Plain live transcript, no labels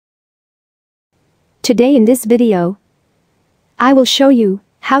Today in this video, I will show you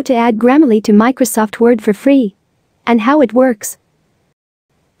how to add Grammarly to Microsoft Word for free and how it works.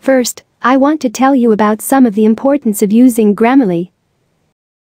 First, I want to tell you about some of the importance of using Grammarly.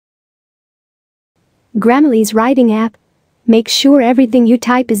 Grammarly's writing app makes sure everything you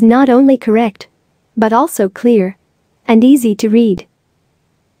type is not only correct, but also clear and easy to read.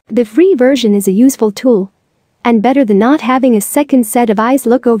 The free version is a useful tool, and better than not having a second set of eyes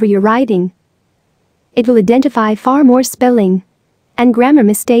look over your writing. It will identify far more spelling and grammar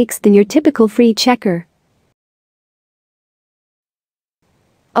mistakes than your typical free checker.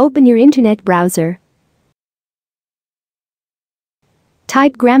 Open your internet browser.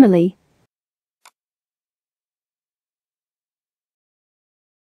 Type Grammarly.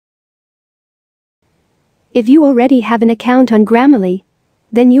 If you already have an account on Grammarly,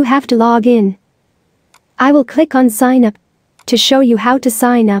 then you have to log in. I will click on Sign Up to show you how to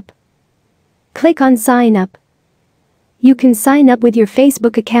sign up. Click on Sign Up. You can sign up with your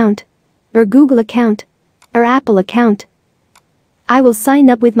Facebook account, or Google account, or Apple account. I will sign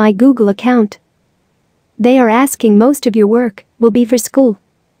up with my Google account. They are asking most of your work will be for school,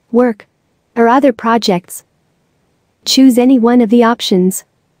 work, or other projects. Choose any one of the options.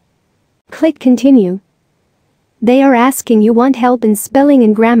 Click Continue. They are asking you want help in spelling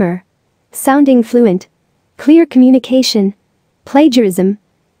and grammar, sounding fluent, clear communication, plagiarism,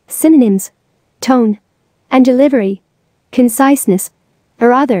 synonyms, tone, and delivery, conciseness,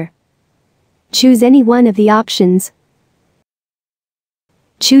 or other. Choose any one of the options.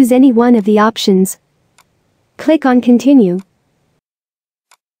 Choose any one of the options. Click on Continue.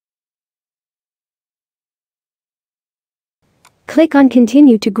 Click on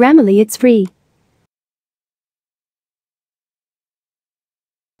Continue to Grammarly. It's free.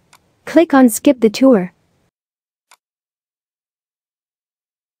 Click on Skip the tour.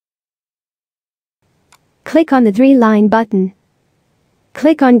 Click on the 3-line button.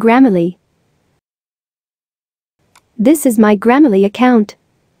 Click on Grammarly. This is my Grammarly account.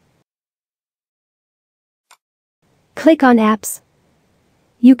 Click on Apps.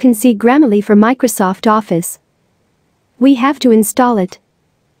 You can see Grammarly for Microsoft Office. We have to install it.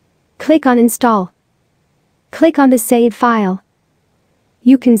 Click on Install. Click on the Save file.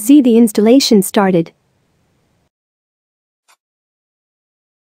 You can see the installation started.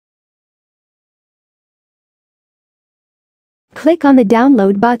 Click on the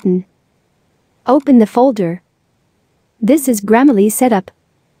Download button. Open the folder. This is Grammarly setup.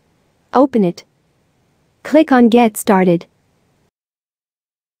 Open it. Click on Get Started.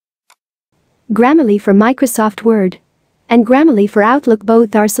 Grammarly for Microsoft Word and Grammarly for Outlook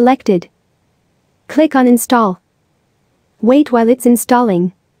both are selected. Click on Install. Wait while it's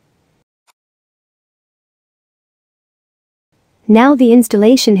installing. Now the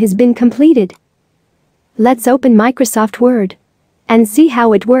installation has been completed. Let's open Microsoft Word and see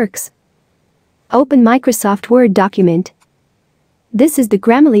how it works. Open Microsoft Word document. This is the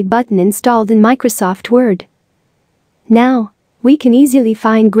Grammarly button installed in Microsoft Word. Now, we can easily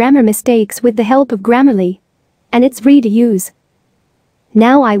find grammar mistakes with the help of Grammarly, and it's free to use.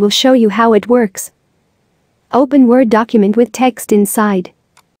 Now I will show you how it works. Open Word document with text inside.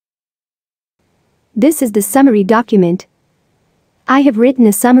 This is the summary document. I have written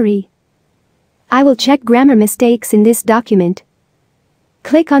a summary. I will check grammar mistakes in this document.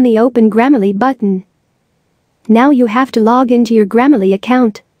 Click on the Open Grammarly button. Now you have to log into your Grammarly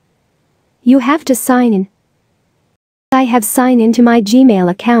account. You have to sign in. I have signed into my Gmail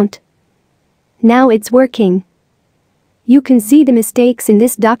account. Now it's working. You can see the mistakes in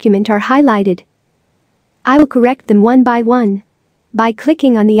this document are highlighted. I will correct them one by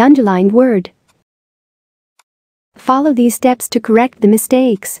clicking on the underlined word. Follow these steps to correct the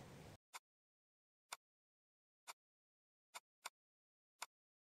mistakes.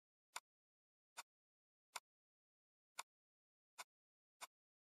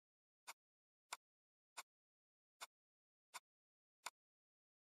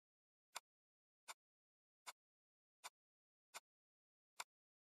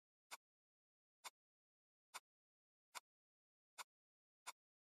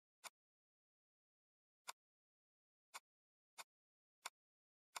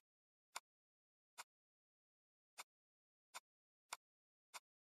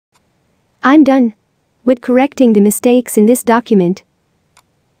 I'm done with correcting the mistakes in this document.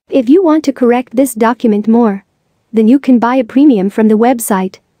 If you want to correct this document more, then you can buy a premium from the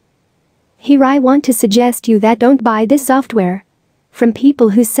website. Here I want to suggest you that don't buy this software from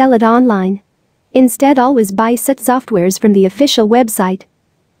people who sell it online. Instead, always buy such softwares from the official website.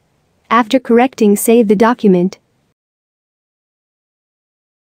 After correcting, save the document.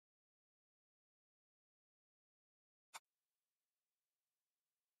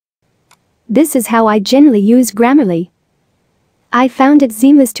 This is how I generally use Grammarly. I found it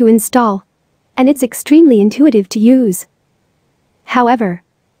seamless to install, and it's extremely intuitive to use. However,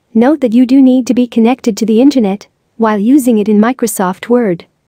 note that you do need to be connected to the internet while using it in Microsoft Word.